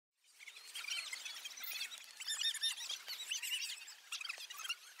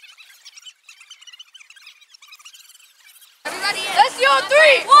Legacy on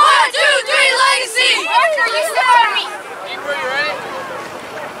 3. 1, 2, 3, Legacy. Parker, you step on me. Keeper, you ready?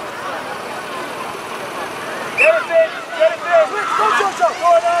 Get it, Finn. Get it, Finn. Go, Jojo.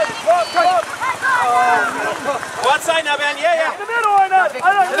 Go on. Come up. Go outside now, Ben. Yeah. In the middle, or not?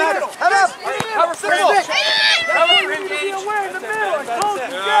 I don't know. Head up. Cover for him. Cover for him, Gage. Away in the middle. I told you.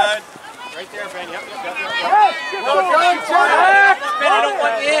 Good. Right there, Ben. Yep. Go, Ben, I don't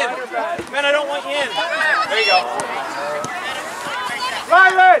want you in. Ben, I don't want you in. There you go.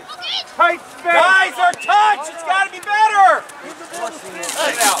 Silent. Tight space. Guys, our touch. It's got to be better. Play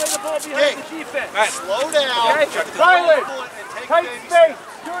the ball behind the defense. Right. Slow down. Silent. Tight space.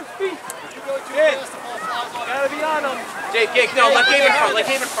 Your feet. Gotta be on them. Jake, no, let Gabe in front.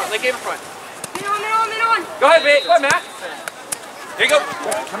 Let Gabe in front. Middle. Go ahead, babe. Go ahead, Matt. There you go.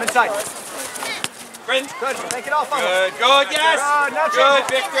 Come inside. Friend. Good. Take it off. Good, yes. Good,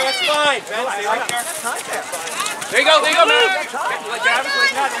 Victor. That's fine. Ben, stay right there. There you go, Matt. Let Travis,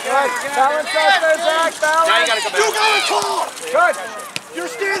 Balance up there, Zach. Balance. Now you gotta come back. You got a call. Good. You're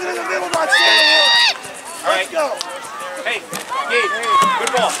standing in the middle, not standing alone. All right. Let's go. Hey, Gabe.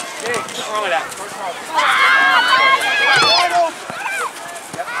 Good ball. What's wrong with that?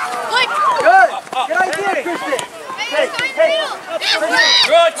 Good. Good idea, Christian. Hey.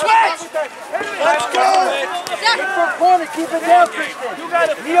 Good switch. Let's go. Look for a corner. Keep it down, Christian. You got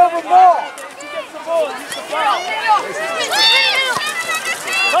it. Knee over ball. He gets the ball. Use the foul.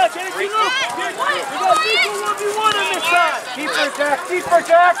 Touch, anything, Luke. We got equal 1v1 on this side. Keeper,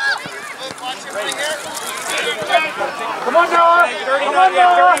 Jack. Come on, Noah. Come on,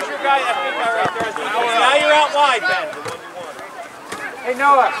 Noah. Now you're out wide, Ben. Hey,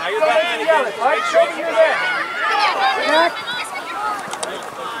 Noah. Now you're back in again. All right, show me you're there. Jack.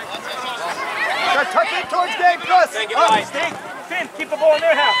 Tuck it towards Gabe, Chris. Ben, get wide. Finn, keep the ball in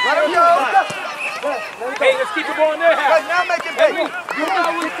their half. Let him go. Hey, let's keep the ball in their half. Now make it big. You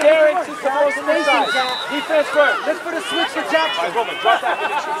know who's there and keep the ball in their side. Defense first. Let's put a switch for Jackson. All right, Roman, drop that.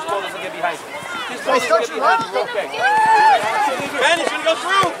 Make sure this ball doesn't get behind you. This ball doesn't get behind you. Okay. Ben, he's going to go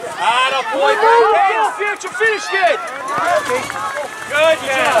through. Ah, no, boy. Future finish, kid. Good,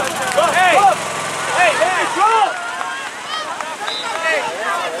 man. Hey, drop.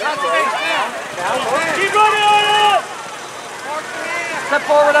 Keep running on it. Step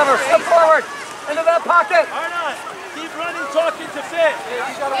forward, Ever. Step forward. Into that pocket. Arnon, keep running, talking to Finn.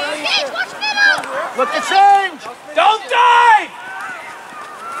 Look to change. Don't dive.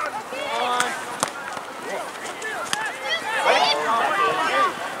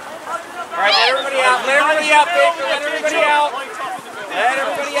 All right, let everybody out. Let everybody out, Baker. Let everybody out. Let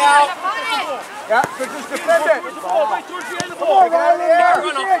everybody out. Yeah, so just defend it. Right towards the end of the ball. Run off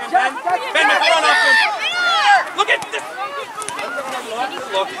him, Ben. Ben, run off him. Look at this.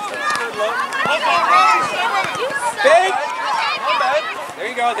 Look. Big. There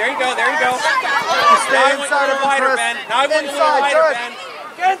you go. Now I want you a little wider, Ben. Now I want you a little wider, Ben.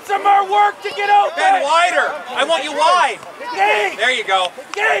 Get some more work to get open. Ben, wider. I want you wide. Gate. There you go.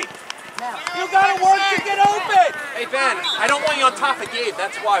 Gate. You gotta work to get open. Hey, Ben, I don't want you on top of Gabe.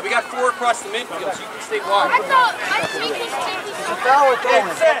 That's why. We got 4 across the midfield, so you can stay wide.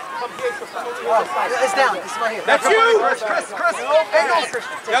 Set. It's down. It's right here. That's you. Chris.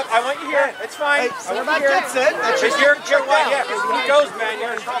 Yep, I want you here. It's fine. What about Jackson? Because you're wide. Yeah, because if he goes, man,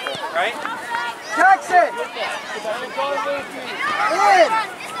 you're in trouble, right? Jackson. In.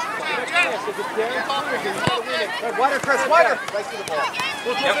 Wider, Chris, wider.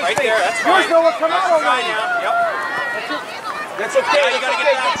 Yep, right there. That's fine. Yours, Noah, come out on Fine that. now. Yep. That's okay. Now you got to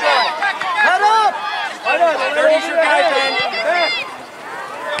get back. Head up. There's your guy, Ben.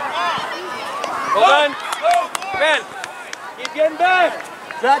 Well done. Ben. Keep getting back.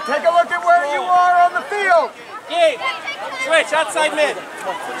 Zach, take a look at where you are on the field. Gabe. Switch, outside mid.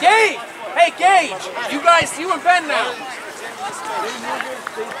 Gabe. Hey, Gage. You and Ben now.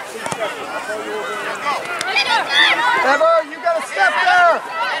 Ever, you got to step there.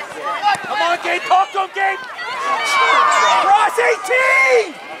 Come on, Gabe. Talk to him, Gabe. Cross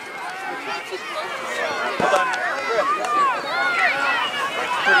 18. Hold on.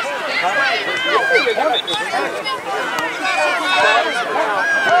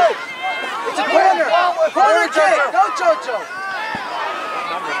 It's a corner. Corner kick. Go, Jojo.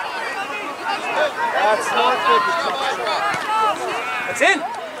 That's not good. That's in.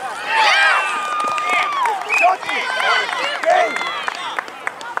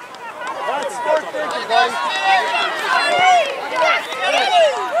 That's good thinking, buddy.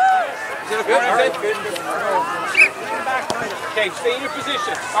 Okay, stay in your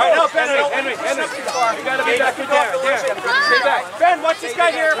position. All right, now Ben, Henry. You gotta be back in there. Stay back. Ben, watch this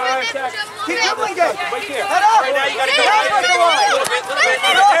guy here. Keep dribbling, Gabe. Right here. Head up. Right now, you gotta go. Head up the line. Little bit.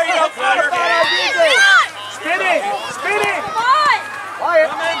 There you go, Connor. Spinning. Wyatt.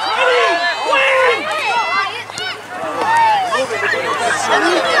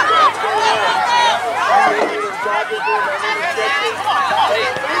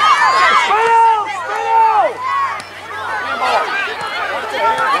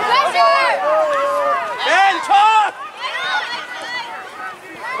 Ben, talk!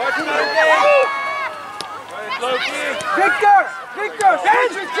 Victor!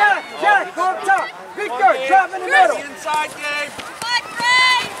 Jack, go up top. Victor, drop in the middle. Inside game.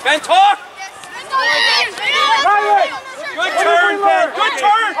 Ben, talk! Riley! Good turn, Ben. Good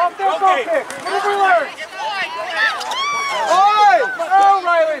turn. Off their goal kick. What did we learn? Oi! Oh,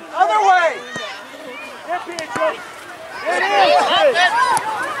 Riley, other way. It is.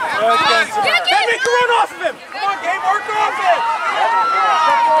 Ben, make a run off of him. Come on, Gabe, work off it.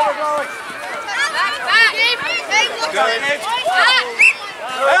 Good, Gabe.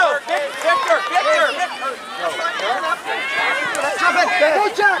 Oh, Victor. Go,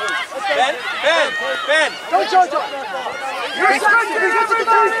 Jack. Ben. Go, Jojo. Here's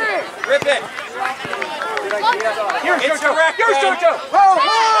Rip it. It's direct. Here's Jojo. Whoa!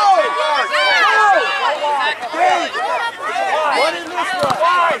 What is this one?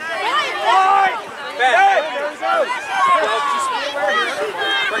 Ben.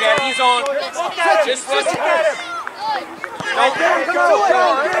 Forget it, he's on. Just listen. Okay,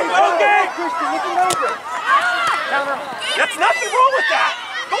 Christian, looking over. That's nothing wrong with that.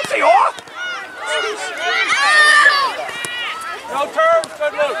 Don't say off. No turn.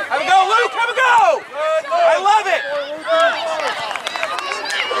 Good, Luke. Have a go, Luke. Have a go. I love it.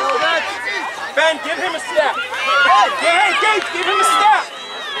 Ben, give him a step. Hey, Gabe, give him a step.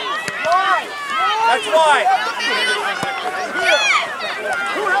 That's why.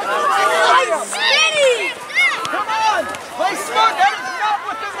 Come on! Play smart! That is not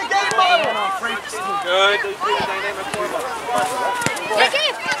within the game model! Good.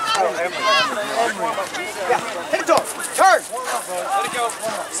 Hit it off! Turn! Let it go.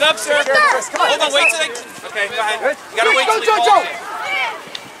 Sub, sir. Hold on, wait till they... Okay, go ahead. You gotta wait till they Go!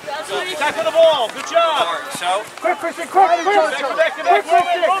 Tackle the ball. Good job. All right, so... Quick, Christian, quick. Quick, Christian.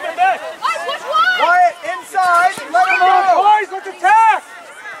 Wyatt, inside! Let him go! Boys, let's attack.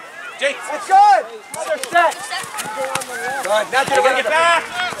 Jake. That's good! They're set. Good, now You're gonna get back.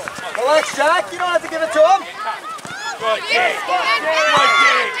 Relax, Jack. You don't have to give it to him. Good, Jake. Good,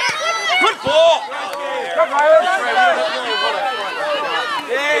 Jake. Good ball. Come, Riley.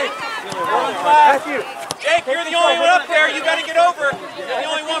 Jake. Matthew. Jake, you're the only one up there. You got to get over. You're the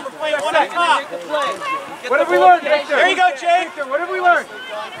only one. We're playing one up top. What have we learned, Victor? There you go, Jake. Victor, what have we learned?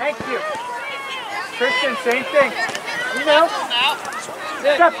 Thank you. Christian, same thing. You know?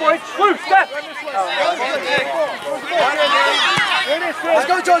 Step, boys. Blue, step. Let's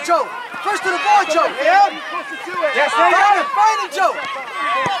go, Jojo! First to the ball, Joe! Yeah? Yes, Find him, Joe!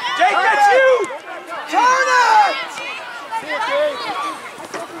 Jake, that's you. Turn it!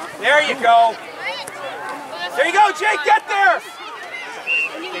 There you go. There you go, Jake. Get there.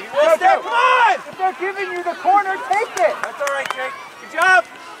 Let's there. Come on. If they're giving you the corner, take it. That's all right, Jake. Good job.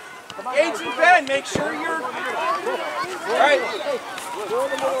 Gage and Ben, make sure you're... All right.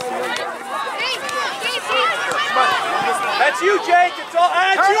 That's you, Jake. It's all...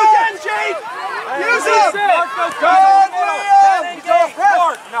 That's you again, Jake. Use him! Good, William.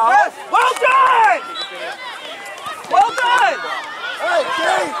 No. Well done. Well done. Hey,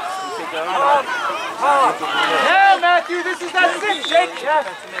 Jake! Now, Matthew, this is that six, Jake.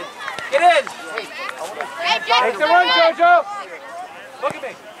 Get in. Take the run, Jojo. Look at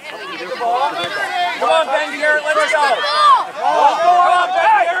me. Come on, Ben Garrett, let's go. Come on,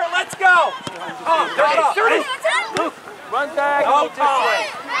 Ben Garrett, let's go. Luke, run back. No, This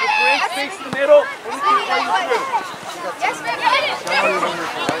way. Just bring space in the middle, and we can play you through.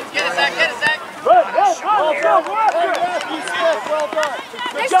 Get it, Zach. Well done.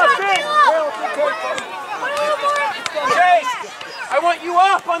 Good job, Ben. Chase, I want you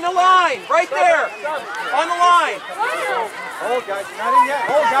up on the line, right there, on the line. Hold, guys. Not in yet.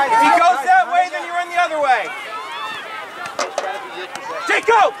 Hold, guys. If he goes that way, then you run the other way. Jake,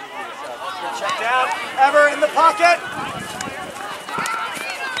 go! Check down. Ever in the pocket.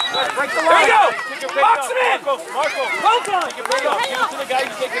 Break the line. There you go! Box him in! Marco. Well done! Give it to the guy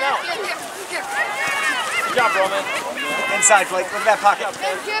you're taking out. Good job, Roman. Inside, Blake. Look at that pocket.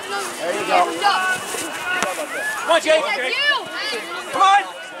 There you go. Come on, Jake. Come on!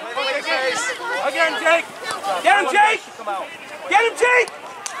 Jake. Again, Jake. Get him, Jake. Get him, Jake.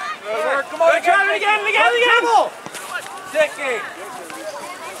 Come on, again. Sticky.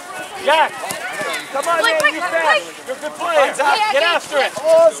 Jack. Come on, man. You fast. You're a good player. Zach, get after it.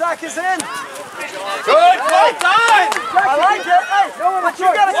 Oh, Zach is in. Good. Well done. I like it. Hey, but you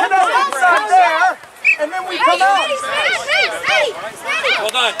got to come out inside there, and then we come out.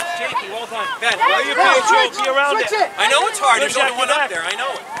 Well done. Jakey, well done. Ben, where you playing, Joe? Be around it. I know it's hard. There's only one up there. I know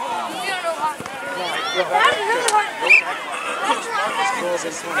it.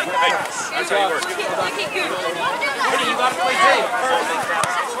 That's how you work. Winnie, you got to play big.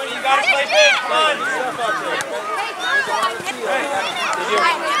 Winnie, you got to play big. Come on.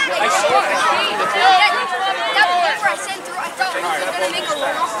 I saw it.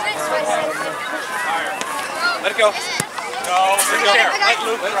 Let it go. Go. Let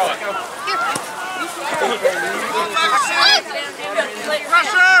Luke throw it.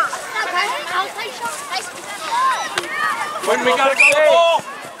 Pressure! When we gotta go to the ball!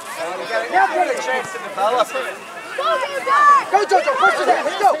 Now get a chance to develop. Go, Jojo, push it down.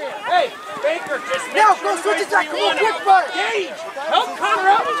 Let's go. Hey, Baker, just now go switch it back. Come on, quick fire. Gage, help Connor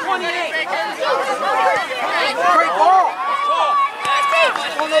out with 28. Great ball. Up!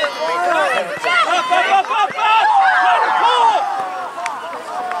 Connor, pull!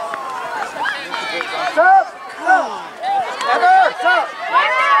 Stop. Ever. Stop.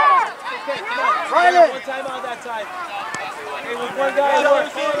 Right in. One time on that side. Hey, with one guy at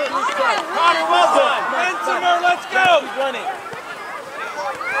work. Connor, well done. Bensoner, let's go. He's running.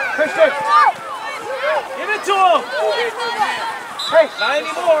 Christian. Give it to him. Hey, not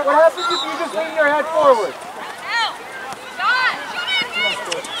anymore. What happens if you just lean your head forward?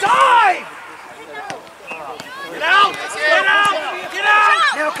 Dive! Get out!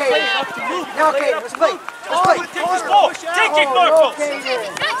 Now, Katie. Let's play. Take this ball. Take it, Marcos.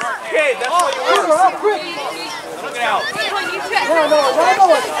 Okay, that's what you want. Up quick. Look it out. No.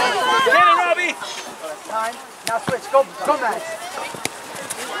 Get it, Robbie. Time. Now switch. Go, Max.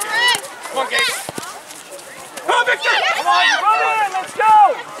 Come on, Gage. Come on, Victor. Come on, run in. Let's go.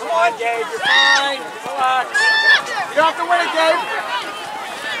 Come on, Gabe. You're fine. Relax. You don't have to win it, Gabe.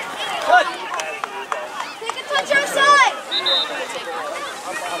 Good. Take a touch outside.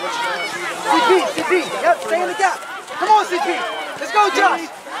 CP. Yep, stay in the gap. Come on, CP. Let's go, Josh.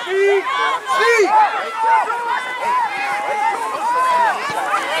 Speed.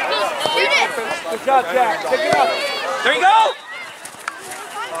 Good job, Jack. Pick it up. There you go.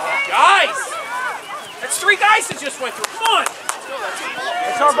 Guys. That's 3 guys that just went through. Come on.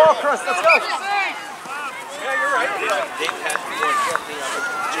 It's our ball, Chris. Let's go. Yeah, you're right. Dave has the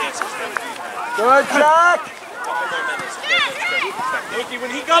chances. Good, Jack. Lukey,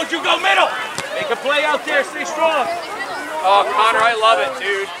 when he goes, you go middle. Make a play out there. Stay strong. Oh, Connor, I love it,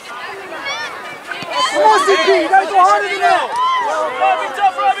 dude. Come on, CP. You gotta go harder than that. Robbie,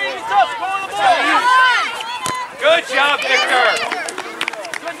 tough. Go on the ball. Good job, Victor.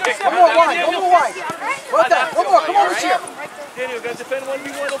 One more wide. Well done. One more. Come on, Bashir. Daniel, got to defend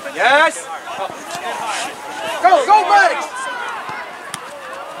 1v1. Open. Yes. Go, Maddox.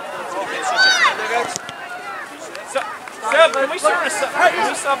 Seb, can we sub on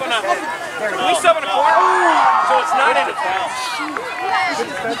a corner? So it's not in a foul.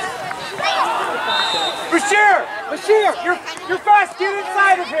 Bashir, you're fast. Get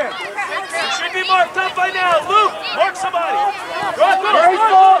inside of him. You should be marked up by now. Luke, mark somebody. Draw close. Great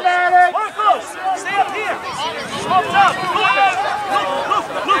ball, Maddox. Mark close. Stay up here. Smoke it up.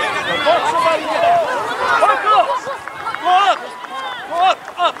 Luke. Mark somebody there. Mark close. Go up. Go up.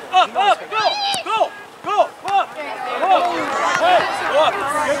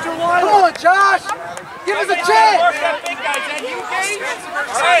 Get your line. Come on, Josh. Give us a chance. Mark that big guy. Is that you, Gage?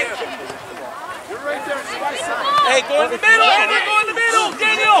 All right. You're right there. Hey, go in the middle. Go in the middle,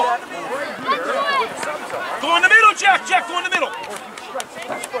 Daniel. Go in the middle, Jack. Go in the middle.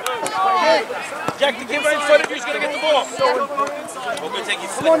 Jack, the kid right in front of you is going to get the ball. We're going to take you.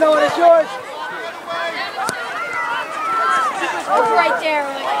 Come on, Noah. It's yours. Right there.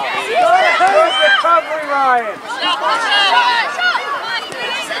 Good recovery, Ryan.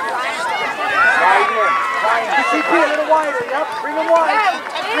 Ryan, CP a little wider. Yep, bring him wide.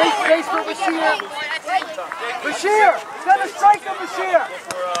 Great space for Bashir. Send a strike to Bashir.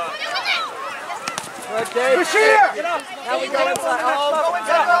 Good, Dave. Bashir. Now we go inside. Go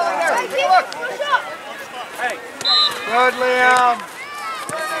inside early there. Look. Hey. Good, Liam.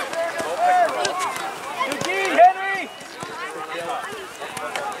 Eugene, Henry.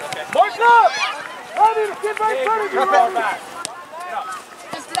 Mark up. Robbie, the kid right in front of you.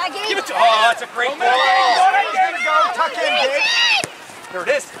 Give it to. Oh, that's a great ball. There you go. Tuck in, Dave. There it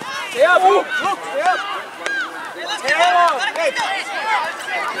is. Stay up, Luke. Stay up. Tail up. Hey.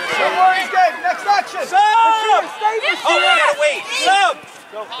 Next action. Sub! Oh, we gotta wait. Sub!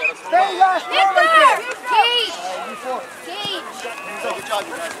 Stay last row right there. Cage. Cage.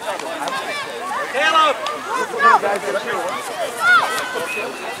 Caleb!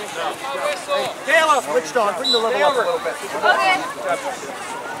 Caleb! Switched on. Bring the level up a little bit. Okay.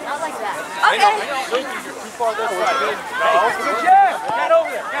 Not like that. I know. Okay. You're too far this side. Good jab. Get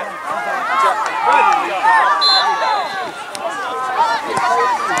over there.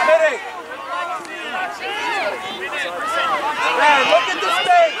 Hitting! Man, look at the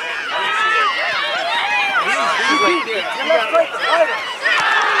space! Your left foot, right.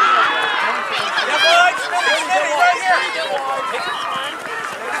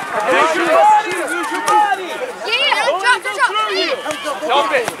 Use your body. Use your body. Yeah, drop.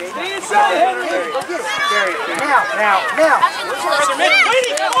 Dump it. Stay inside, Henry. Now. Brother Mitch,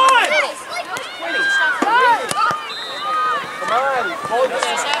 waiting, come on!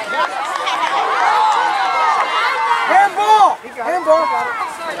 Handball.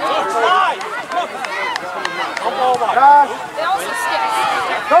 Josh. They also stick.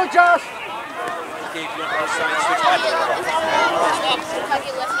 Go, Josh.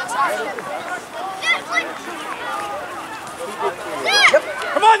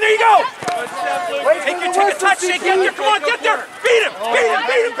 Come on, there you go! Take a touch, Shake, get there, come on, get there! Beat him! Now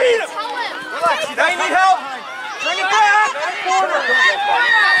you need help! Bring it back!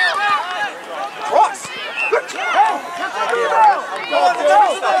 Cross! Good job!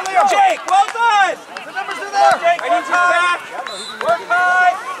 Jake, well done! The numbers are there. Jake, I need you back! Work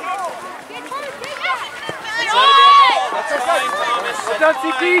high! That's okay, Thomas. Well done,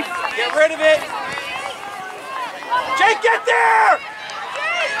 CP. Get rid of it! Jake, get there!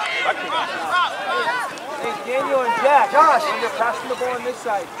 Hey, Daniel and Jack. Josh. You're passing the ball on this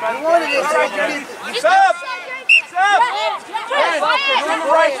side. You wanted it. Sub! Sub!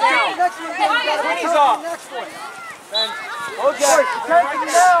 Right now. Next one, you gotta Twenty's pass off. the next one. Oh, Jack.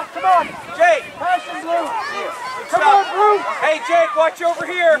 Now, come on. Jake! Pass him, Blue. Come Stop. on, Blue. Hey, Jake, watch over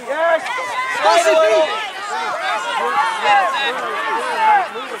here! Yes. Slide a little!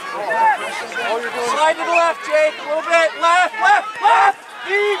 Slide to the left, Jake. A little bit. Left!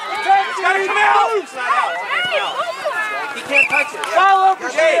 It's gotta come out! It's not out. He can't touch it. Follow for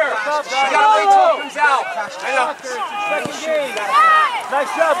Jake, here. you gotta wait till it comes out. I know. Second game.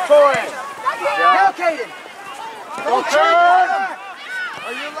 Nice job, Corey. Now, Caden. Don't turn.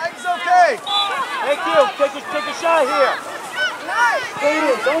 Are your legs okay? Thank you. Take a shot here.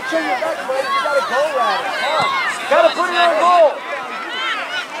 Caden, don't turn your back, buddy. You gotta go at it. Come on. Gotta put it on goal.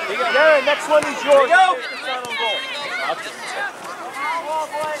 Darren, next one is yours. There you go. Put it on goal.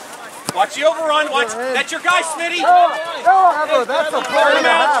 Watch the overrun. Watch. That's your guy, Smitty. No, that's a Turn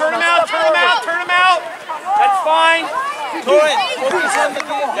him out. That's fine. Good. Focus on the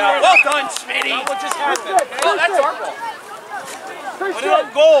goal. Yeah, well done, Smitty. What just happened? Oh, that's our ball. Put it on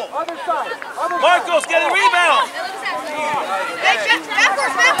goal. Other side. Marcos, get a rebound.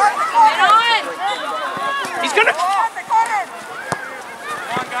 He's gonna. Come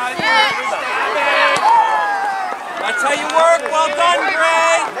on, guys. That's how you work. Well done,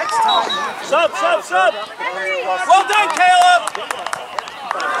 Gray. Sub. Well done, Caleb.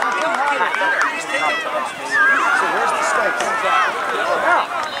 So where's the stake?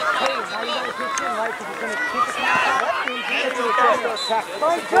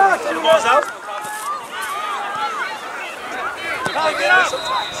 My God! The ball's out.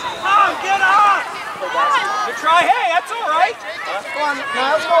 Get up. Good try. Hey, that's all right. Come on,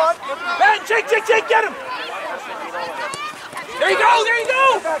 Niles, go on. Ben, Jake, get him. There you go.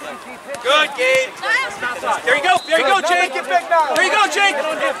 Good, Gabe. There you go, Jake. Make it big now. There you go, Jake.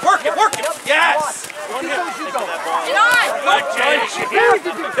 Work it. Yes. Get on! Good, Jake. There you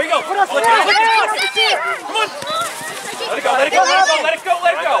go. Come on. Let it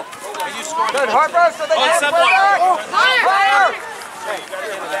go. Good, Harper, so they Oh, can step play one. back. Higher!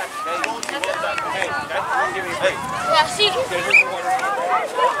 Yeah, see? Go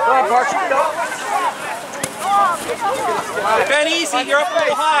on, Bart, you go. Ben, easy. You're up a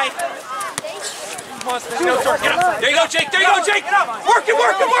little high. Come on, Smitty. No, George, get up. There you go, Jake. Work it. Game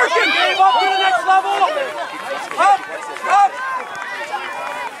up to the next level. Up.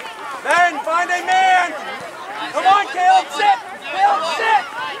 Ben, find a man. Come on, Caleb, sit.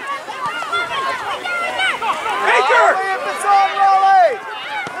 Baker. If it's on, Raleigh.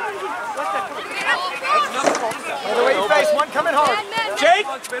 By the way you face, one coming hard. Jake,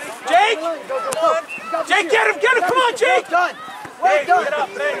 get him. Come on, Jake. Done. Well done. Get up,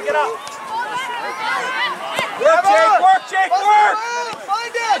 Ben, get up. Work, Jake, work.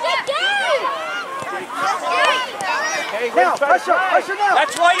 Find it. now. Pressure now.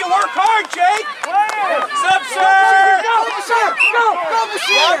 That's why you work hard, Jake. Sub, sir. Go, Bashir. Go,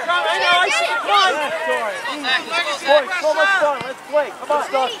 Bashir. I know, I see it. Come on. Boys, so much fun. Let's play. Come on.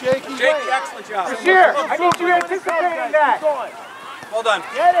 Stuff, Jake. Jake, excellent job. Bashir, I need you anticipating that. Well done.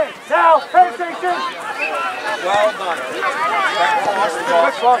 Get it. Sal, pay attention. Well done.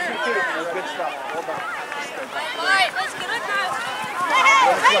 Good ball, CT. Good stuff. Well done. All right, let's get it now.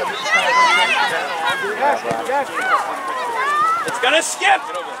 It's going to skip.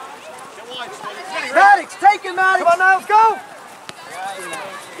 Maddox, take it, Maddox. Come on, Niles, go.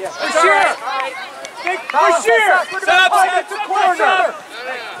 Bashir. Bashir. Sub, Mike, it's a corner.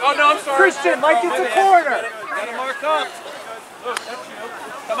 Oh, no, I'm sorry. Christian, Mike, it's a corner. Gotta mark up.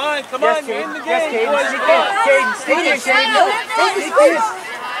 Come on, come on, you're in the game. Yes, Caden, stay in, Caden.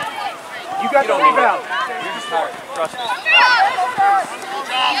 You got the rebound. You're just hard. Trust me.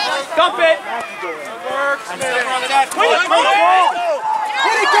 Dump it. Works. Come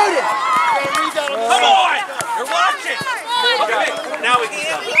on. You're watching. Okay, now we can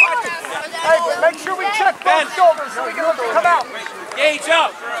stop. Hey, but make sure we check both shoulders so we can come out. Gauge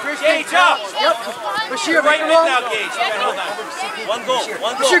up. Gauge up. Yep. Bashir, Right in now, Gauge. Okay, hold on. One goal.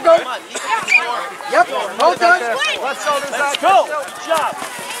 One goal. Bashir, go. Yep. Well done. Let's go. Good job.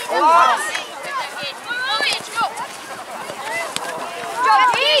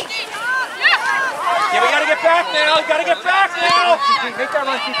 Yeah, we gotta get back now. We gotta get back now. Make that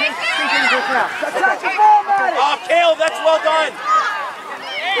run, CP. Attack the ball, Maddox. Oh, Caleb, that's well done.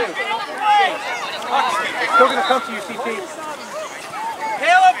 Still gonna come to you, CP.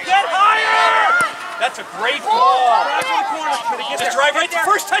 Caleb, get higher. That's a great ball. Just drive right there.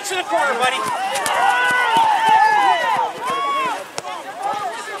 First touch in the corner, buddy.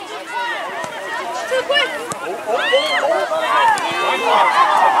 Too quick.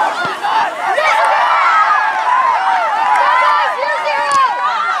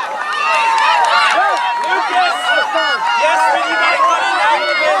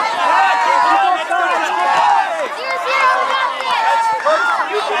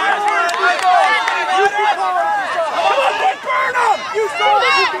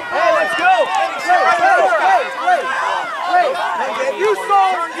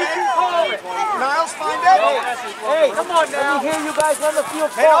 Niles, find it. Hey, come on now. Let me hear you guys on the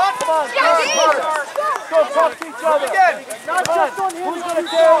field. Come on. Go talk to each other. Not just on him. Who's going to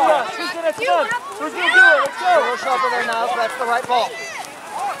carry us? Who's going to stunt? Who's going to do it? Let's go. Go sharper there, Niles. That's the right ball.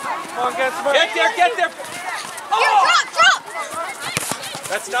 Come on, get some. Get there, get there. Drop.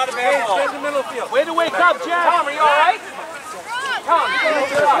 That's not a bad ball. Stay in the middle field. Way to wake up, Jack. Tom, are you all right? Tom, you got to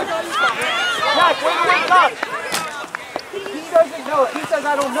wake up. Jack, way to wake up. He doesn't know. If he says,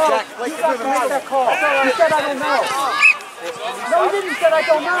 I don't know, he's not going to make that call. He said, I don't know. No, he didn't. He said, I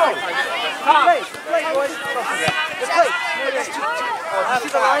don't know. Play, boys. Let's play. See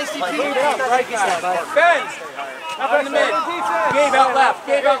the line, CP? Ben, up in the mid. Gabe out left.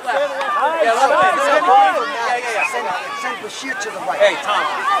 Gabe out left. Yeah, Send Bashir to the right. Hey, Tom.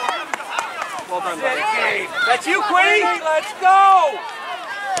 Well done, buddy. That's you, Queen. Let's go.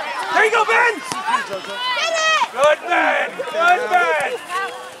 There you go, Ben. Good Ben. Good Ben.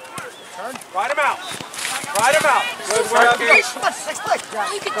 Ride him out. Ride him out. Good work, Gage. Come on, 6 play.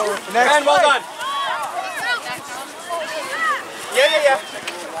 Ben, well done. Yeah.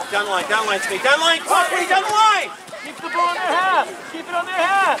 Down the line, Steve. Down the line. Come on, Queen, down the line. Keep the ball on their half. Keep it on their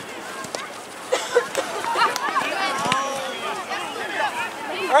half.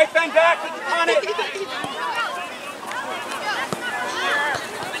 All right, Ben, back on it.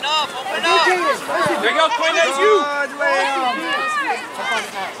 There you go, Quinn, that's you.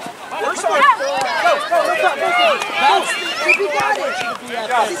 Where's our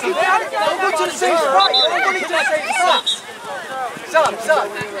He got it. Don't go to the same spot. You're not going to the same spot. Sub. Get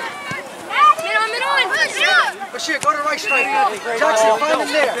on. Bashir, go to the right stripe. Jackson, find him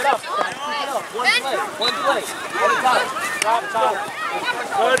there. One play. Top.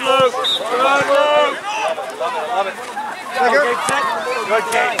 Good, Luke. Love it. Good,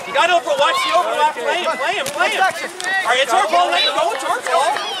 Kate. You got over. Watch the overlap. Play him. All right, it's our ball. Let it go. It's our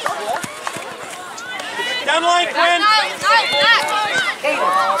ball. Down the line, Quinn.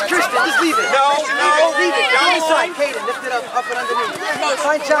 Tristan, just leave it. No. Leave it. Down the side. Caden, lift it up and underneath.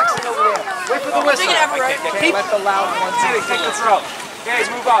 Find Jackson over there. Wait for the whistle. Okay, let the loud one. See, take the throw. Guys,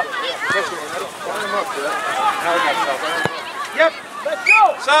 move up. Yep. Let's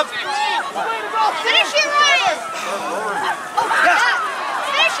go. Sub. Finish it, Ryan. Yes.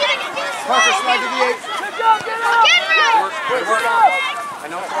 Finish it again. Parker, slide to the 8. Good job. Get up. Get him. Work. I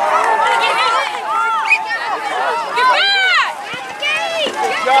know it's a lot of work. Get back.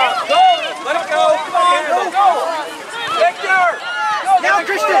 Good job. Go. Let him go. Come on. Go. Victor! Now,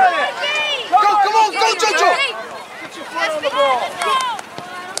 Christian! Go, come on, go, Jojo! Get your foot on the ball.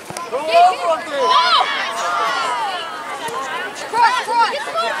 Go over on Dave. Cross!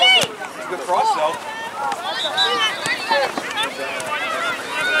 Good cross, though.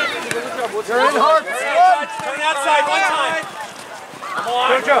 You're in hard. Turn outside one time. Come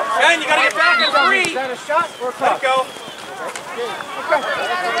on. Jojo. Ben, you gotta get back in 3. Is that a shot or a Let cup? it go.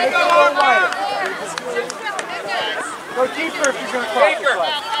 Make it a little wider. Go deeper if you're going to cross Baker. the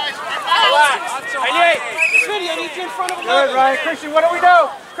play. Relax. I need you in front of 11. Good, Ryan. Christian, what do we know?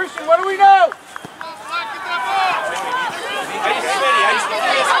 Christian, what do we know?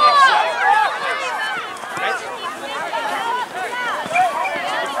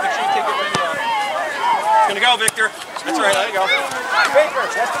 It's gonna go, Victor. That's all right, let it go. Baker,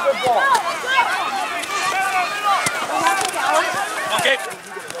 that's a good ball. Okay.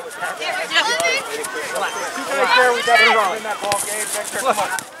 Right there, we definitely wrong in that ball game. Victor, come on.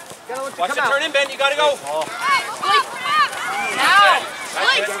 Watch it turn in, Ben. You gotta go. Now!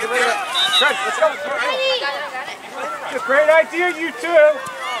 Good, let's go. It's a great idea, you two.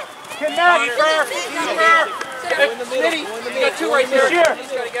 Connect. Smitty, you got 2 right there. Here.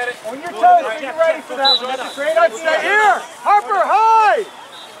 He's gotta get it. On your toes, get ready for that one. That's a great idea. Here, Harper, high.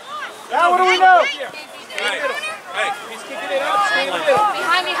 Now what do we know? Hey, he's kicking it up. Stay in the middle.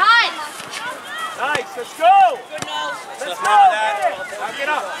 Behind! Nice, let's go. Good nose. Let's That's go. none of that. Now get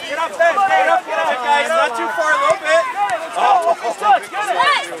up, Ben. Get up, Guys, not too far, a little bit. Let's go. Let's touch. Get it.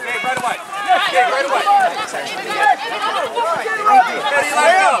 Okay, right away. Yes, Okay, right away. Ready, let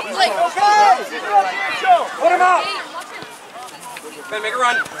it go. Put him out. Ben, make a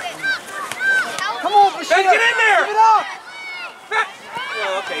run. Come on, Ben, get in there. Get up. Ben.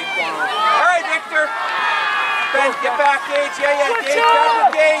 Oh, okay, he's going on. All right, Victor. Ben, get back, Gage. Yeah, Gage. Grab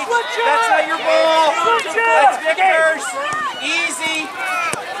the Gage. That's not your ball. That's Victor's. Easy.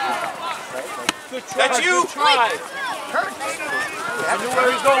 That's you. I knew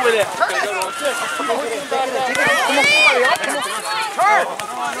where he's going with it. Turn.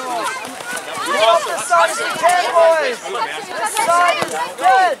 Get off the side as you can, boys. This side is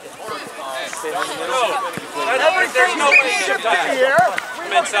dead. There's no way you should die. Here.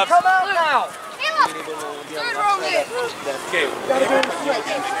 Come in, subs. Come out now. Okay.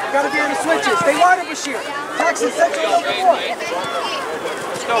 Gotta be in the switches. They wanted Bashir. Texas Central number 1.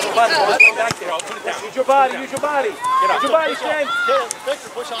 Let's go. Let's go back there. I'll put it down. Use your body. Use your body. Use your body, Shane.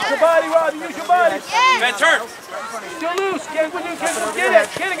 Use your body, Robbie. Use your body. Ben, turn. Still loose. Get it.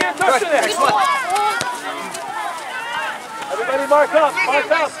 Get in touch with it. Everybody mark up.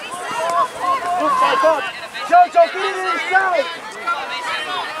 Mark up. Luke, mark up. Jojo, get it inside.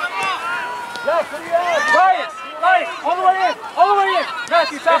 Left, right, all the way in,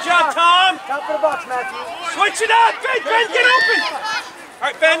 Matthew, top Good job, Tom. Top of the box, Matthew. Switch it up. Ben, get open. All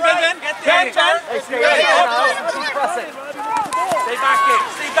right, Ben. Ben. Hey, stay ready. Keep pressing. Stay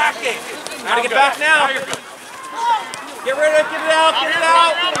back, Gage. Gotta get back now. You're good. Get rid of it. Get it out.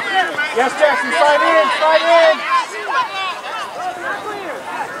 Yes, Jackson, slide in.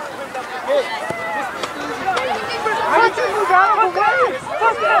 How did you move out of the way?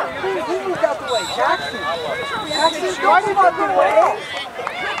 Who moved out the way? Jackson, don't move out the way.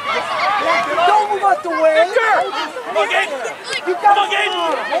 Don't move out the way. Victor! Come on, Gabe!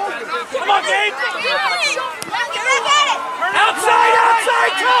 Come on, Gabe!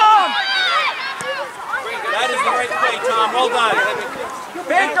 Outside, Tom! That is the right play, Tom. Well done.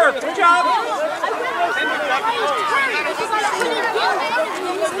 Baker, good job.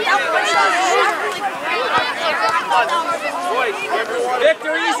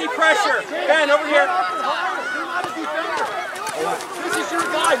 Victor, easy pressure. Ben, over here. This is your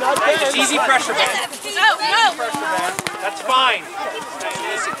guy, not Ben. Easy pressure, Ben. No! That's fine.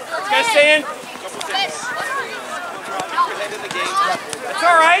 It's gonna stay in. That's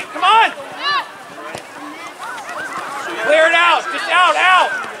all right. Come on. Clear it out. Just out.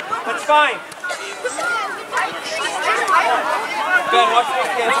 That's fine. Ben, watch this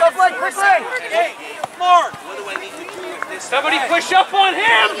again. Go play quickly. Hey, more. Somebody push up on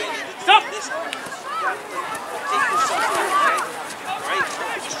him. Stop.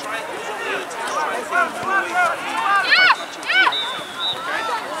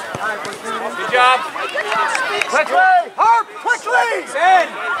 Good job. Quickly. Harp, quickly. Ben,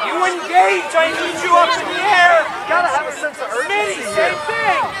 you engage. I need you up in the air. Gotta have a sense of urgency. Same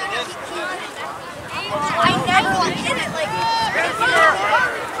thing. I never hit it like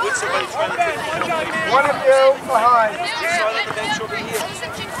One of you behind.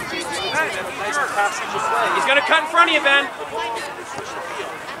 He's going to cut in front of you, Ben.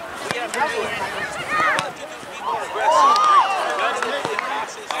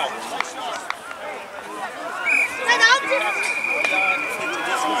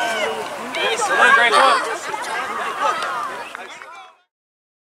 Great one.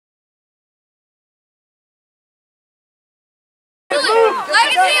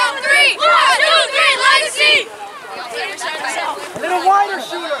 Legacy on 3! 1, 2, 3, Legacy! A little wider,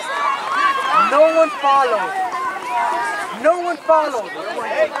 shooter. No one followed. No one followed.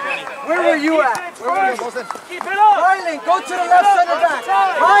 Where were you at? Keep it up. Rylan, go to the left center back.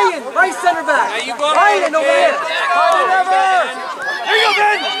 Ryan, right center back. Rylan over there. There you go,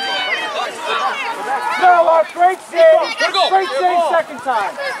 Ben! No, great save. Go. Great save second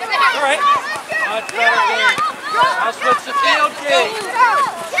time. All right. Much better game. I'll switch the field, Jake. You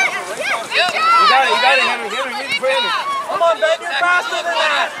got it, Henry. Henry, you can bring it. Come on, Ben, you're faster than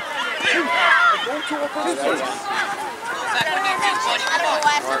that.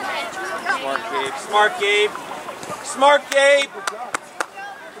 Smart Gabe. Smart Gabe.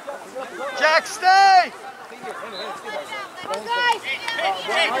 Jack, stay.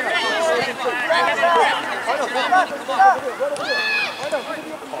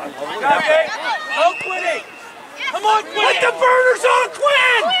 Okay. No quitting. Come on, Quinn. Put the burners on,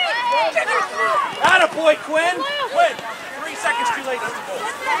 Quinn. Attaboy, Quinn. Quinn. 3 seconds too late.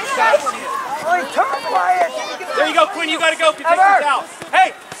 There you go, Quinn. You got to go. Take this out.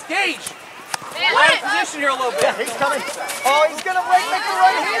 Hey, Gage. Out of position here a little bit. Yeah, he's coming. Oh, he's going to make the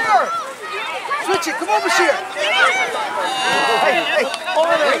right here. Switch it. Come over here. Hey,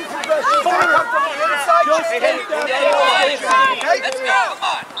 corner. Corner. Let's go.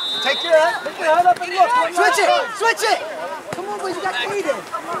 Take your head up and look. Switch it. Switch it. Come on, boys. You got Caden.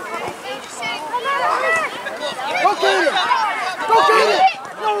 Go, Caden. Go, Caden.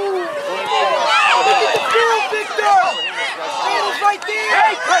 No. Look at the field, Victor. Caden's right there.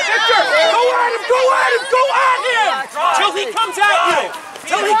 Hey, Victor. Go at him. Go at him. Go at him. Till he comes at you.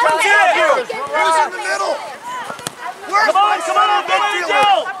 Till he comes at you. Who's in the middle? Come on,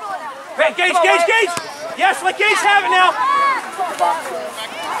 go. Hey, Gage. Yes, let Gage have it now.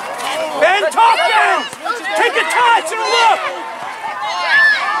 Ben, talk, Ben. Take a touch and a look.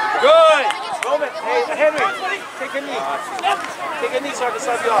 Good. Roman, hey, Henry, take a knee. Take a knee so I can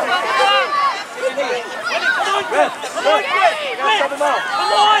sub you off. Take a knee. Ben, look. You gotta sub him out.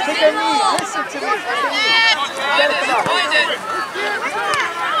 Take a knee. Listen to me. Take a knee. Get it come out.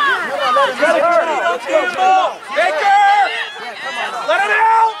 Let him out. Baker! Let him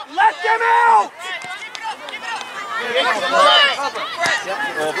out! Let them out!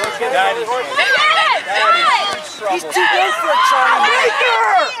 He's too good for a Charlie.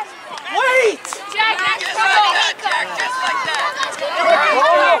 Baker! Wait! Jack, just like that.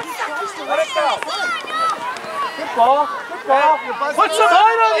 Let it go. Good ball. Good ball. Put some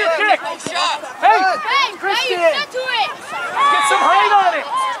height on your kick. Hey, Christian. Get to it. Get some height on it.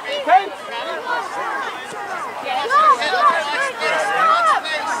 Okay?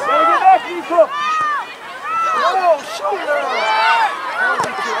 Gotta get back to you, Cook. Oh, shoulder.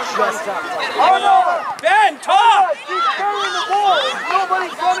 Oh, no. Ben, talk! Keep carrying the ball. There's nobody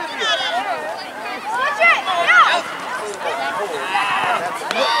in front of you. Switch it. Yeah.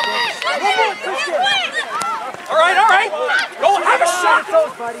 All right. Go have a shot.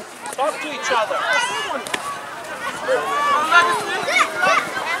 Talk to each other.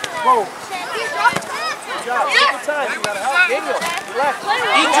 Whoa. Good job. Take your time. You gotta help. Daniel, relax.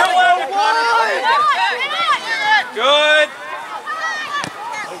 Eat your low one. Good.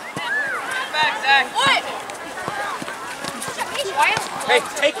 Hey,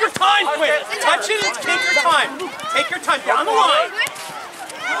 take your time, Quinn. Touch it and take your time. Take your time. Down the line.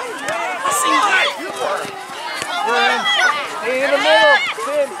 Stay in the middle.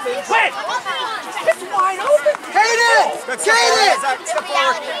 Quinn! It's wide open. Caden! Caden! Step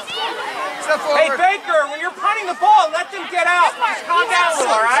forward. Step forward. Hey, Baker, when you're punting the ball, let them get out. Just calm down a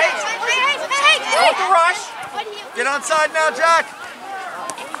little, all right? Don't the rush. Get onside now, Jack.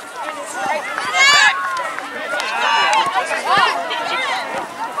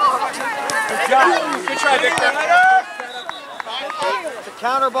 Good job. Good try, Victor. It's a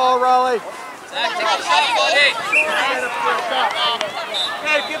counter ball, Raleigh.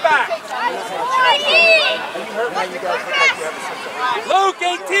 Hey, get back. Luke,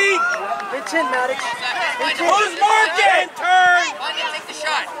 18. Pitch in, Maddox. Who's marking? Turn. Take the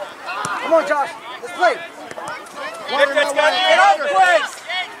shot. Come on, Josh. Let's play. Victor's got to get out of place.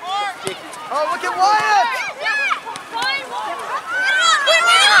 Oh, look at Wyatt.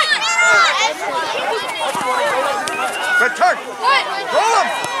 Good turn. Roll him.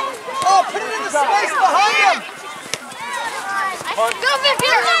 Oh, put it in the space behind him. punt. Go,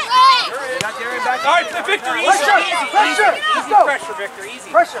 Victor! Got Darren back. All right, for the Victor, easy. Pressure! Let's go! Pressure, Victor, easy.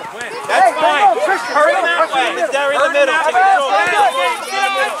 Pressure! That's fine. Hurry him that way. They're in the middle. Take control.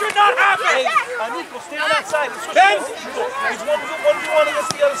 That should not happen. Hey, Nico, stay on that side. Ben! He's 1v1 against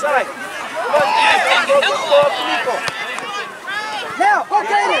the other side. Come on, go up to Nico. Now, go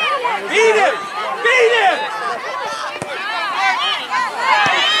get it! Beat him! Beat him!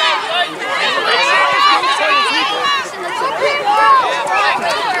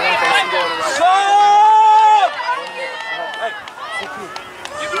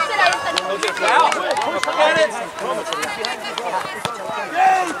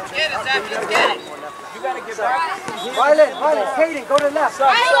 Violet, Caden, go to the left.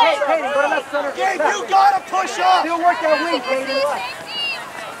 Caden, go to the left center. Gabe, you gotta push up. Still work that wing, Caden.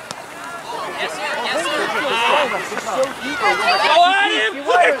 Go at him!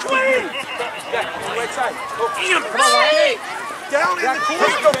 Quickly! Right side. Go eat him! Come on, Down in the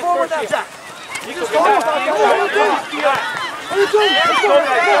corner. Go forward now, Jack. Nico, get back. What are you doing? Let's go.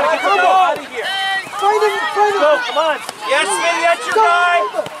 Come on! Find him, find him. Go, come on. Yes, Smitty, that's your guy!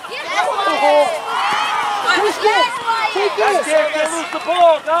 Push this. Take That's this. it. They lose the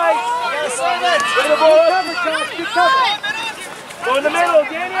ball, guys. Bring the ball Good up. cover, Josh. Good cover. Go in the middle,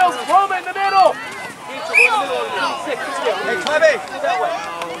 Daniel. Roma in the middle. Hey, Clevy.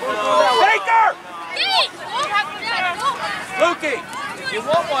 Baker! Lukey! You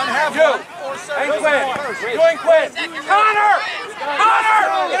want one, have You. one. And Quinn. You and Quinn. Connor! Connor!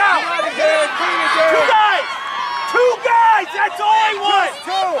 Get out! Two guys! Two guys! That's all I want!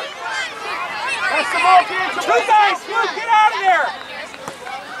 That's the ball, Daniel. Two guys! Luke, get out of there!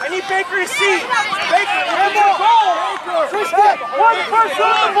 I need Baker to see! Baker, have the ball! Tristan, One person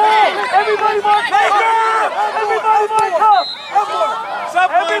on the ball. Everybody mark up. Baker! Everybody mark up. Sub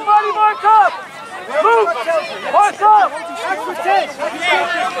one. Everybody mark up. Luke, mark up. extra 10.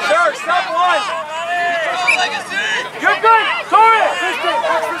 Sir, sub one! You're good. Sorry. Tristan,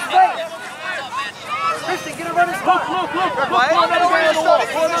 extra space. Tristan, get a run his Look. Pull another man on the wall.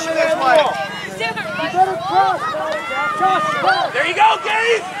 Pull another man on the wall. You better cross, Josh, cross. There you go,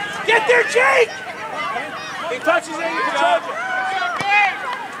 Gabe! Get there, Jake! He touches it, you charge it.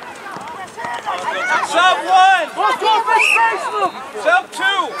 Sub one! Let's go for space, Luke. Sub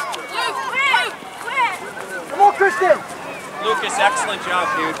two! Come on, Tristan. Lucas, excellent job,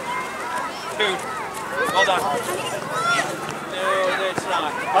 dude. Dude, well done. No, it's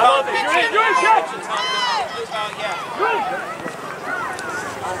not. You're in check.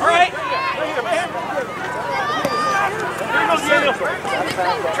 All right.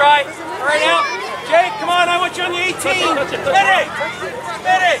 Try. All right, now. Jake, come on, I want you on the 18. Steady.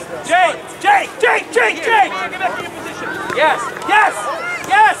 Jake.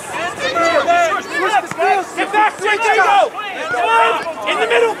 Yes. Get back, Jake, there you go. Come on. In the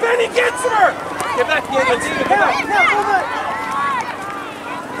middle, Benny gets her. Get back,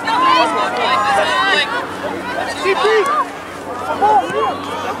 CP. Come on,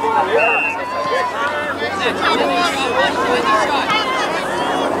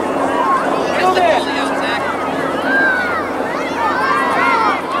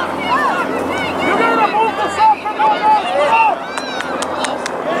 You gotta move the sub from the ball. Gotta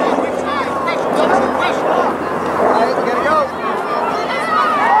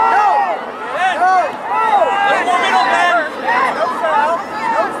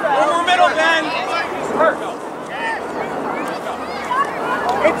go.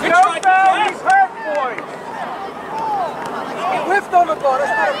 It's no foul. He's hurt, boys. He whiffed on the ball.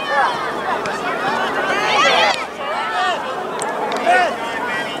 That's not a foul. Ben,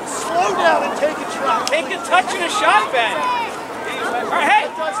 slow down and take a shot. Take a touch and a shot, Ben. All right, hey,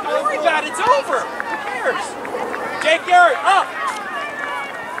 don't worry about it. It's over. Who cares? Jake Garrett, up.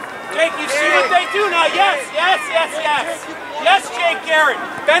 Jake, you see what they do now? Yes. Yes, Jake Garrett.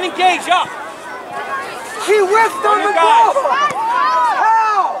 Ben engage, up. He whiffed on the guys. ball.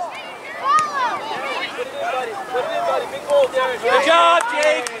 How? Good job,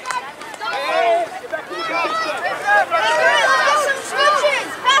 Jake. Some switches!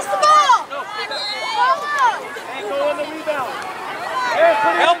 Pass the ball! Go on the rebound.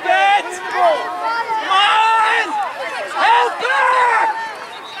 Help it. Come on. Help it.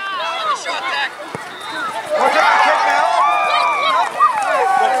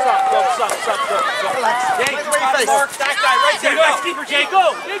 Jake, that guy right there. Nice keeper, Jake.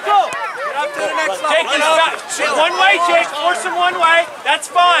 Go. Get up to the next level. Jake, one way, Jake. Force him one way. That's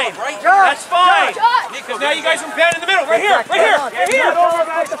fine. That's fine. Now you guys are bad in the middle. Right here. I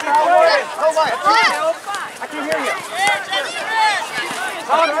can hear you.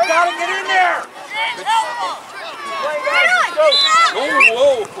 Tom, you gotta get in there. Go!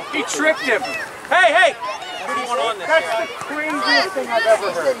 He tricked him. Hey, hey! Who do you want on this? That's the craziest thing I've ever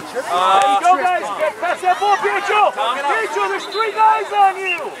heard. There you go, guys. Get past that ball, Pietro. Tom, Pietro, there's 3 guys on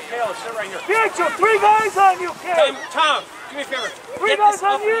you. Caleb, sit right here. Pietro, 3 guys on you, kid. Tom, do me a favor. 3 Get guys this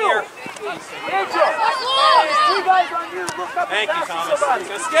up on you. here. Pietro, there's 3 guys on you. Look up Thank and you, pass to Thomas. somebody.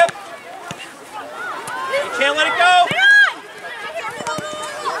 Go skip. You can't let it go.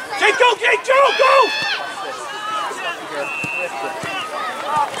 Jake, go, Jake, Joe, go!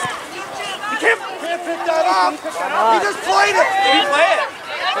 You can't pick that up. He just played it. Did he play it?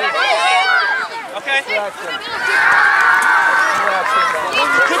 Okay. Stay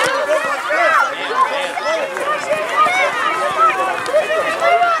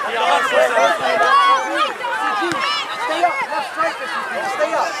up. Left strike this weekend.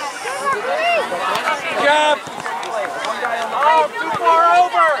 Stay up. Good job. Oh, too far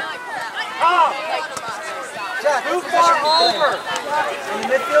over. Tom. Jack, Too far over. in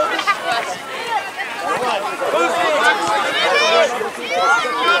the midfield.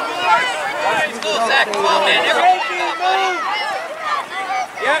 Zach, come on, man. Move.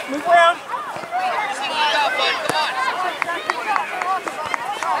 Yeah, move around.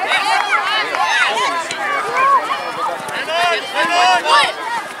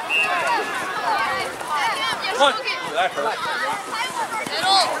 Come on. Ooh, that hurt.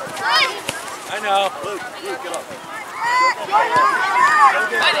 I know. Get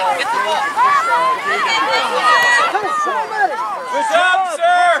the ball. What's up,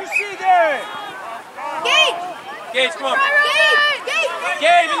 sir? What you see there? Gage, come on.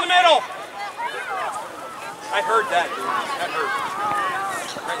 Gabe in the middle. I heard that, dude. That hurt.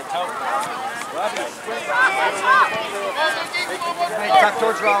 Right in the toe. Back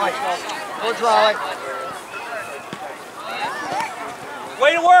towards Raleigh. Towards Raleigh.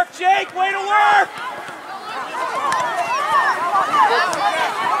 Way to work, Jake. Way to work.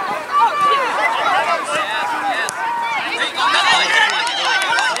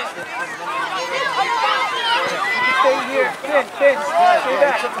 Stay here. Finn. Stay back.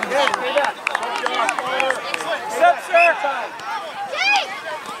 Stay back. Step, sir.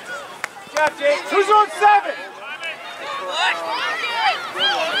 Good job, Jake. Who's on 7?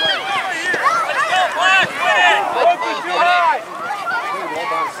 Open too high.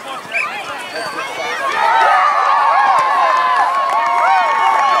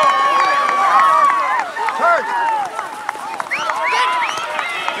 Turn.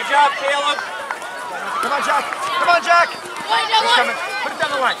 Good job, Caleb. Come on, Jack. Come on, Jack. He's coming. Put it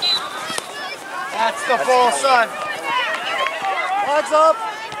down the line. That's the full son. Flags up.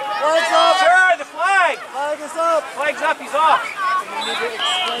 Flags up. Sure, the flag. Flag is up. Flag's up, he's off. You need to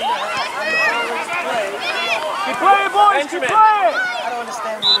explain to her how the ball is played. Keep playing, boys. Keep Benjamin. playing. I don't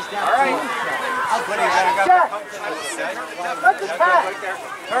understand what was down. All right. Jack. Let the pass.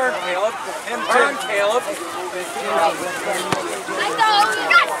 Turn, Caleb. Turn, Caleb.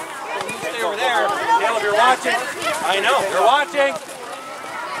 Stay over there. Caleb, you're watching. I know, you're watching.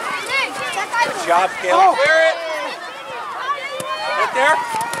 Good job, Caleb. Clear it. Right there.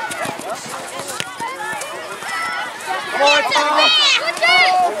 Come on, Tom.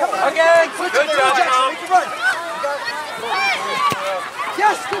 Again. Good job, Tom.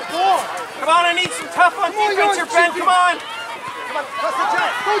 Yes, good ball. Come on, I need some tough on defense here, Ben. Come on. Come on, pass it,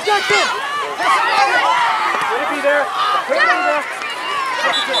 Jack. Go, Jackson. Could it be there? Could it be there?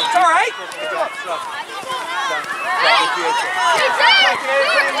 It's all right.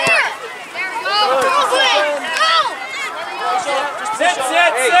 Sit.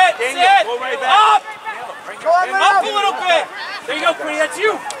 Up. Up a little bit. There you go, Queen. That's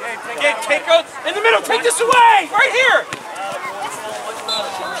you. Take go in the middle. Take this away. Right here.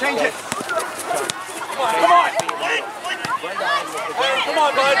 Change it. Come on. Come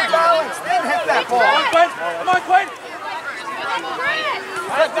on, bud. Balance, then hit that ball. Come on, Quinn.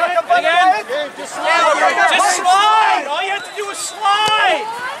 Again. Just slide. All you have to do is slide.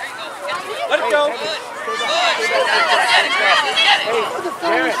 Let it go.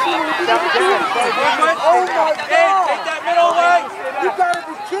 Oh my God! Take that middle leg. You gotta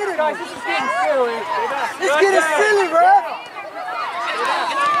be kidding me! This is getting silly. It's getting silly, ref!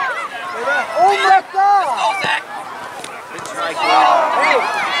 Oh my God!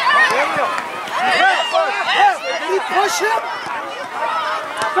 Hey, Did he push him?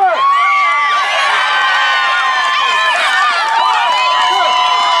 sir.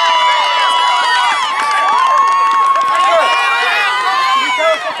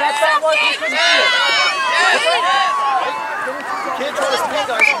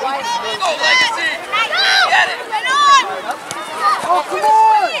 Oh, come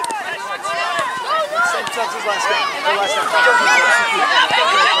on!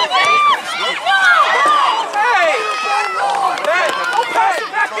 Last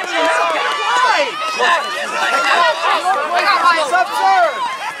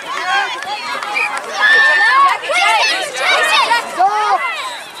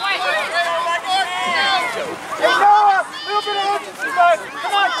Quick,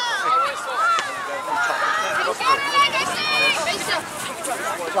 come on.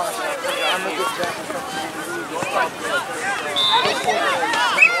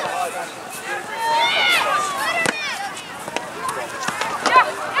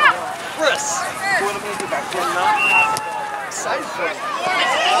 Chris.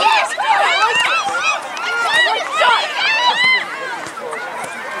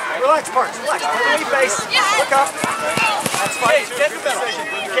 Relax, Parks. Relax. Put your face. Look up. That's fine. Get in the middle.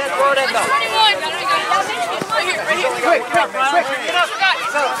 You can't throw it in though. Quick. Get up.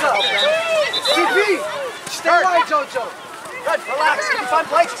 CP. Stay wide, Jojo. Good. Relax. You can find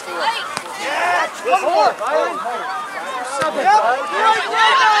Blake. Yeah. One more. Yep.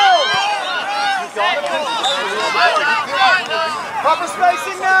 Right now. Proper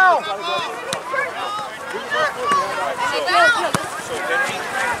spacing now.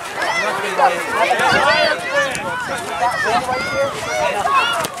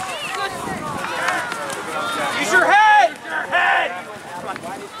 Use your head.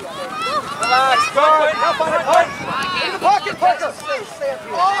 Relax. Good. Now find a punch. In the pocket, Parker.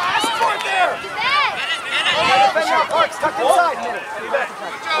 Oh, ask for it there. Defend now, Parks. Tuck inside.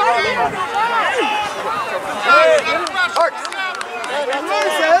 Parks.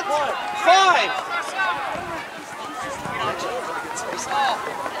 Lose it. 5.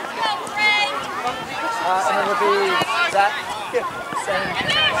 And it'll be that same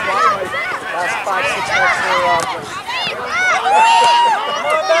last 5-6 minutes for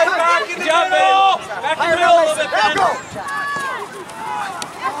Back in the middle. Back in the middle a little bit, Ben.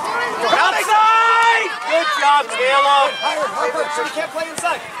 Outside. Good job, Caleb. Higher, so you can't play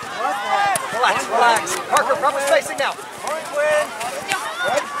inside. Relax. Parker, proper spacing now. Come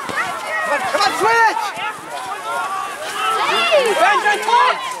on, switch! Ben,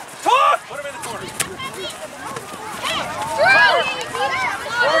 talk! Put him in the corner.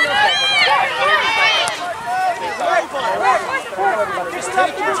 Just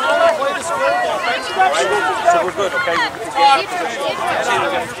take your time. Play the square ball. So we're good, okay?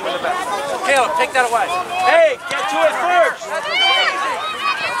 Caleb, take that away. Hey, get to it first.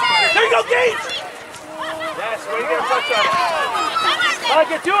 There you go, Gates! Yes, we're going to get a touch on it.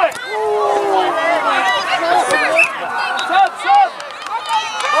 Get to it. Sub.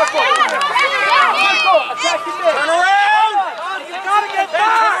 Attack your mid. Turn around. You got to get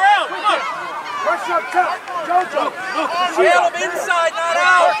back. Turn around. Come on. Rush up top. Jojo. Caleb inside, not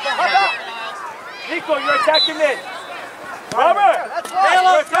out. Nico, you're attacking mid. Robert.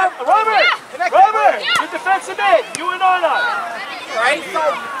 Robert. You're defensive mid. You and Arna. Right?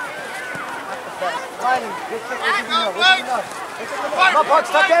 Come on, Parks,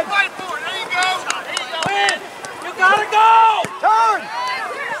 tuck in. There you go. Win. You gotta go. Turn.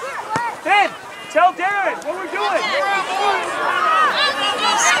 Ben, tell Darren what we're doing.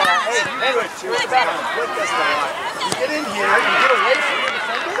 Hey, you get in here and get away from the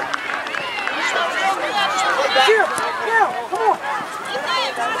defender. Here, come on.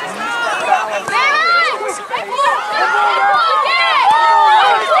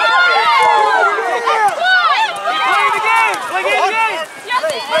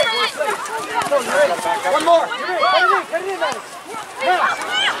 One more. Get it in, Maddox.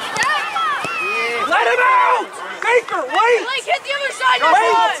 Let him out! Baker, wait! Blake, hit the other side.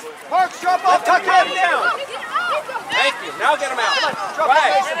 Wait! Parks, drop off. Tuck him down. Thank you. Now get him out. Come on, drop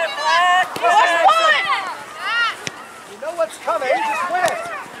right. Mason. You know what's coming. Just win it.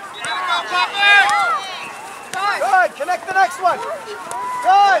 Good. Connect the next one.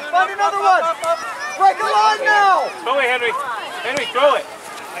 Good. Find another one. Break a line now. Throw it, Henry. Henry, throw it.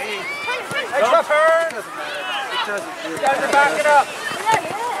 Hey, don't turn. You guys are backing up.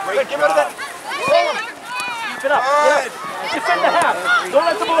 Good. Get rid of that. Roll him. Keep it up. Good. Defend the half. Don't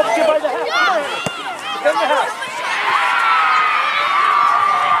let the ball get by the half. Defend the half.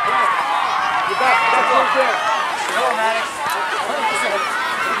 You're back. That's right there. Go, Maddox.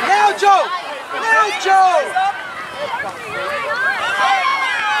 Now, Joe. Now, Joe.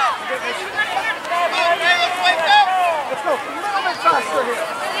 Let's go. A little bit faster here.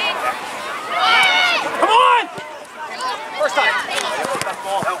 Come on! First time.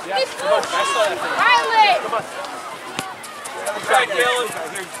 Yes, come on. I saw that thing. Riley! Come on. Try, Caleb.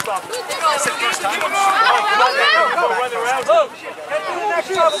 Here, stop. I said first time. Come on, go run around. Look, head to the next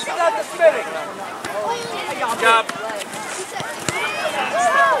level. Get out the spinning. Good job.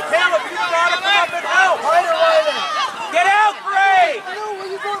 Caleb, you gotta come up and help. Get out, Gray.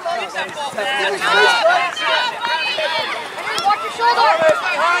 Watch your shoulder!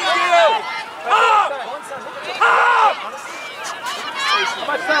 Behind you. Up! Up! You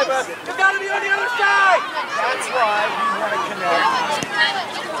gotta be on the other side. That's why we want to connect.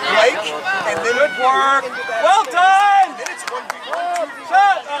 work. Well done.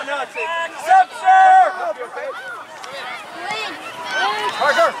 Shot. Oh, no, it's Sepser.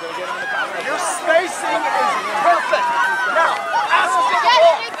 Parker, your spacing is perfect. Now, ask for the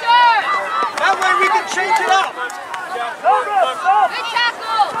ball. That way we can change it up. Good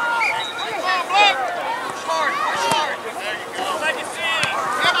tackle.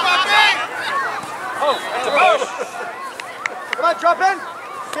 Oh, that's a push. Come on, drop in.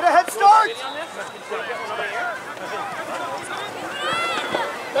 Get a head start.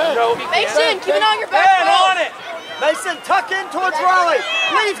 Mason, keep it on your back. Ben, on it. Mason, tuck in towards Raleigh.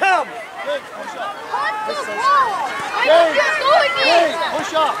 Leave him.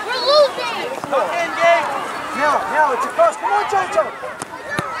 Push up. We're losing. Tuck in, Gabe. Now, it's a cross. Come on, Jojo.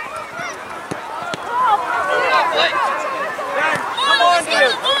 Ben, come on,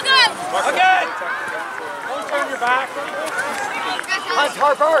 dude. Again. Don't turn your back. Hunt,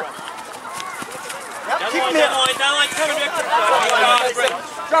 Harper. Yep, keep him in. Down line, coming, Victor.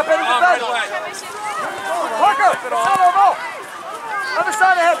 Drop in the bed. Parker, center ball. Other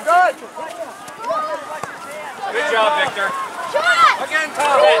side of him, good. Good job, Victor. Shot. Again,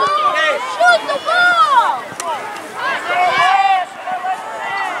 Tom. Hey. Shoot the ball.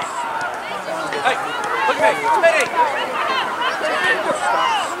 Hey, look at me. Smitty.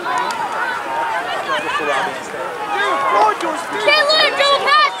 Can't let it go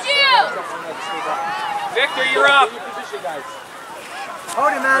past you. Victor, you're up.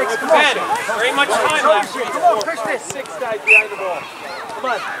 Hold him, Maddox. Come on. Ben, there ain't much time left. Come on, push this. 6 guys behind the ball. Come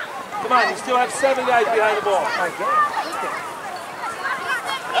on. Come on, you still have 7 guys behind the ball.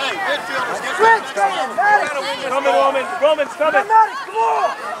 Hey, midfielders, get French coming. Maddox. Coming, Roman's coming. Maddox, come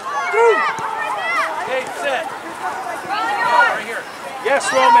on. Through. Hey, set. Right here. Yes,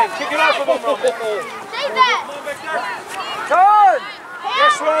 Roman. Kick it off of him, Roman. Save that. Come on, Victor. Turn.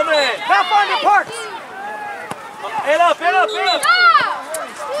 Yes, Roman. Now find your parks. Head up, head up, head up. Stop.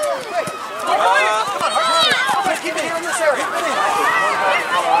 Come on, Harper. Keep it here in this area.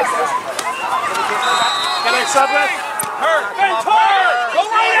 Can I sub that? Hurt. Ben, turn. Go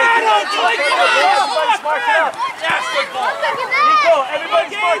right at him. Everybody's marking up. Yes, good ball. Nico,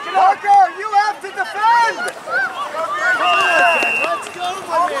 everybody's marking up. Parker, you have to defend. Let's go,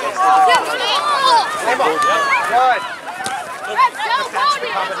 my man. Good.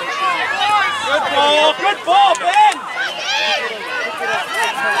 Good ball, Ben.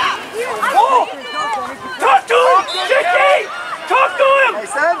 Oh! Talk to him, Chicky! Talk to him!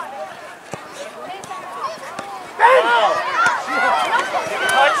 Mason. Ben!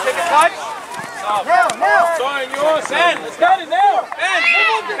 Take a touch. Now. Sorry, yours. Ben, Let's get it now. Ben,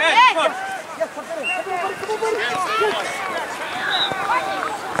 come on.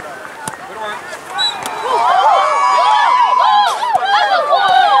 Good work.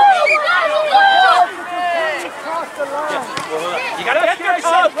 You gotta get there,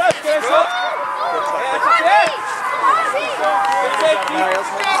 son. Rest, get us up.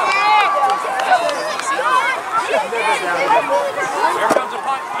 Here comes a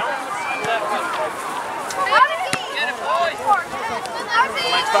punt. Get it, boys.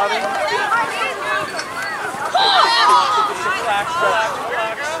 Mike's Bobby.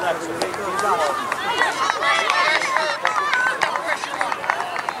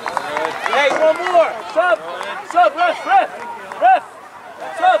 Hey, one more. Sub, ref.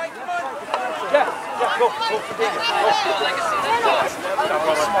 Sub. Yeah, go.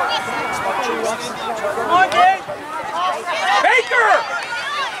 Come on, Gabe. Baker!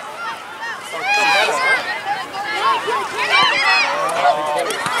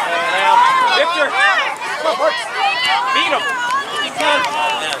 Victor! Beat him! He can!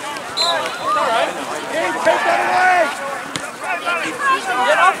 All right. Gabe, take that away.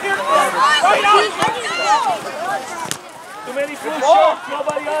 Get up here! Right up! Too many blue shirts,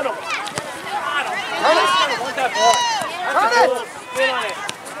 nobody on them. Turn it. Want that ball? Turn it. Spin on it.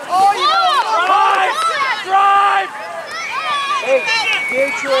 Oh, you got Drive! Hey,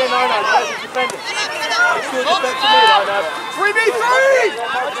 DH and Arnold, guys are defending. Let's do a defensive mid, Arnold. 3v3.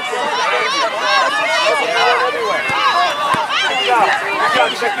 Good job,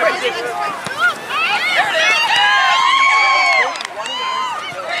 check your position.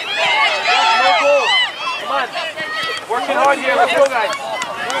 No goal. Come on. Working hard here, let's go, guys.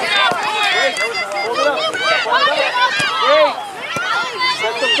 Great. Hold it up. Great.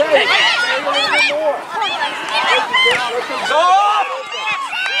 That's okay. Stay a little bit more. Go!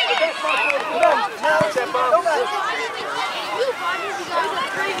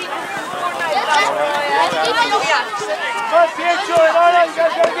 Come on, Pietro and Arnold, you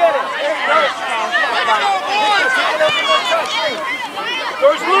guys gotta get it.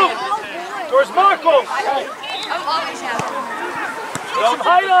 Towards Luke. Where's Marcos? Put some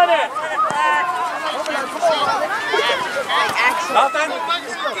height on it. Nothing?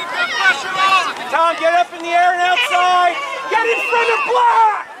 Tom, get up in the air and outside. Get in front of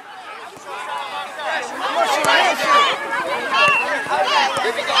block.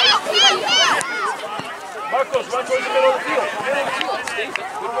 Marcos, run towards the middle of the field.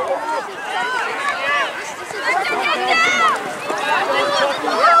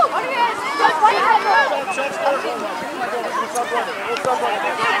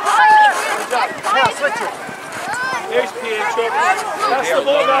 Now switch it. There's Pietro. That's the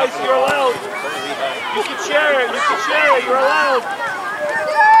ball, guys. You're allowed. You can share it. You can share it. You're allowed.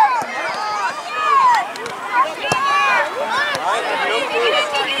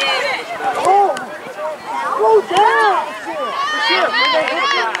 Oh! Go down!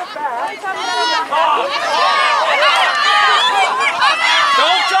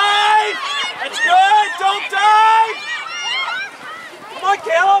 Don't dive. That's good. Don't dive. Come on,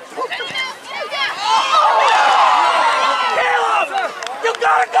 Caleb. Caleb, you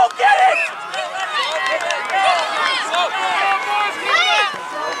gotta go get it.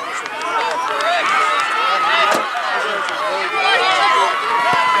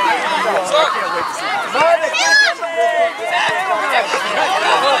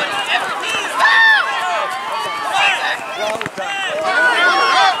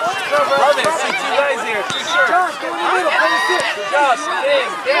 Love it. See two guys here. Two shirts. Josh, go in the middle. Let me sit. Josh, Ding,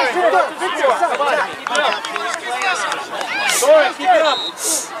 Darren, come on. Keep it up. Dora, keep it up.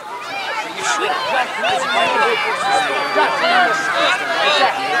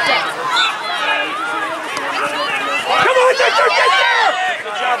 Come on, Victor, get there.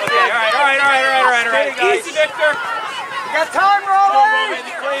 Good job, Ding. All right. Easy, Victor. You got time, Rolly!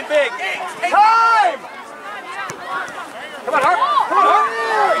 He's playing big. Time! Come on, Hart! Come on, Hart!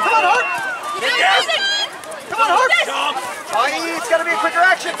 Come on, Hart! Come on, Hart! Oh, it's got to be a quicker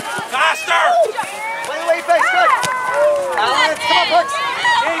action. Faster. Play the wave face, good. Alex, come on, Brooks.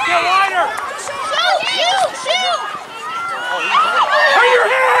 Hey, get wider. Shoot! Hurry your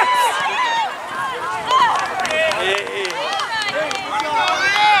hands.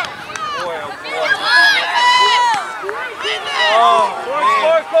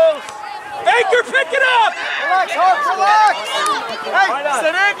 Marcos. Baker, pick it up. Relax, Hart, relax. Hey,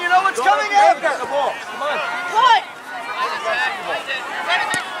 sit in, you know what's coming after. The ball. Come on.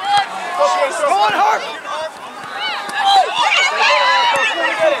 Go on, Hart.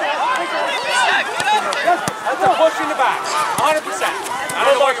 That's a push in the back. 100%. I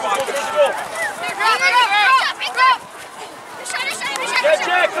don't know what you want.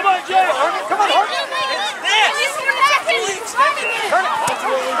 Jack, come on, Jack. Come on, Hart. Turn it.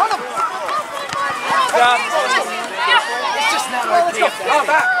 Run him. It's just not like this. Come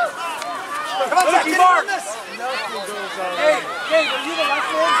back. Come on, Jack, get on this. Hey, are you the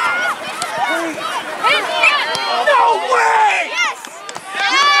left one? No way!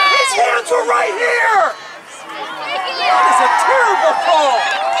 His hands were right here! That is a terrible call!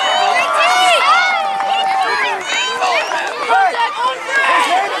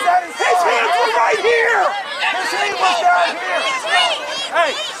 His hands were right here! His hand was down here!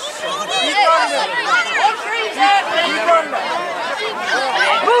 Hey! Keep running it! Keep running it!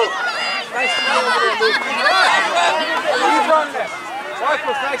 Nice to know where you're moving. Keep running it!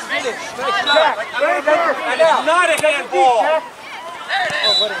 Marcos, nice finish. Nice Jack, job. that is not a handball!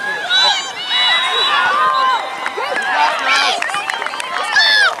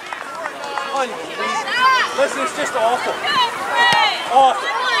 Listen, it's just awful. Awful. You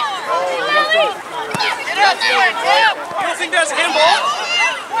don't think that's a handball?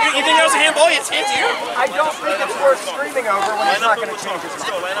 You think that was a handball? It's hands here? I don't think it's worth screaming over when it's not going to change his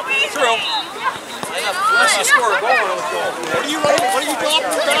mind. True. Unless you score a goal, it'll go. What are you running? What are you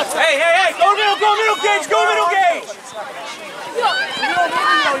dropping? Hey! Go middle gauge! Go middle gauge! You don't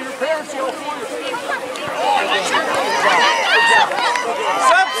know your parents yell for you.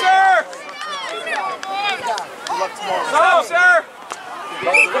 Sub, sir! Sub, sir!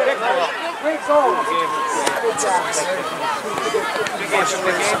 Great goal. Good job.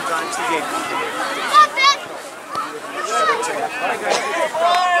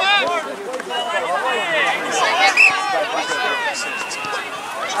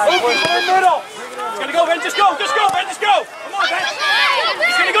 Middle! It's gonna go, Ben, just go, Ben, just go! Come on, Ben!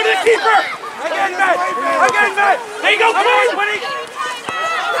 He's gonna go to the keeper! Again, Ben! There you go, come on, 20!